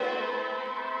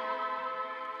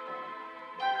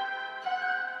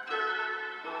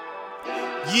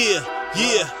Yeah,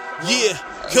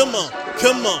 come on.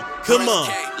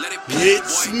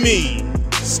 It's me,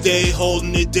 stay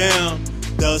holding it down.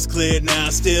 Dust cleared now,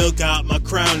 still got my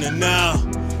crown. And now,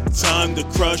 time to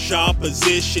crush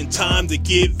opposition, time to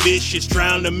get vicious,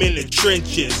 drown them in the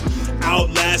trenches.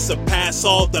 Outlast, surpass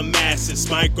all the masses.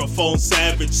 Microphone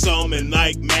savage, summon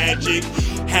like magic.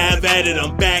 Have at it,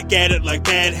 I'm back at it like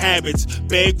bad habits.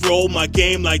 Bankroll my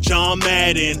game like John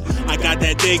Madden. I got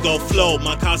that Dago flow,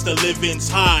 my cost of living's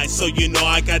high, so you know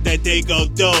I got that Dago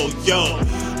dough. Yo,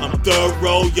 I'm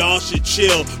thorough, y'all should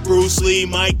chill. Bruce Lee,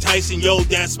 Mike Tyson, yo,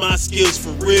 that's my skills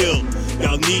for real.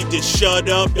 Y'all need to shut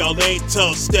up, y'all ain't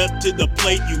tough. Step to the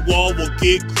plate, you all will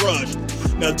get crushed.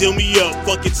 Now deal me up,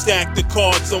 fucking stack the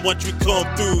cards and watch me come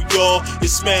through, y'all, and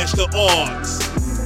smash the odds.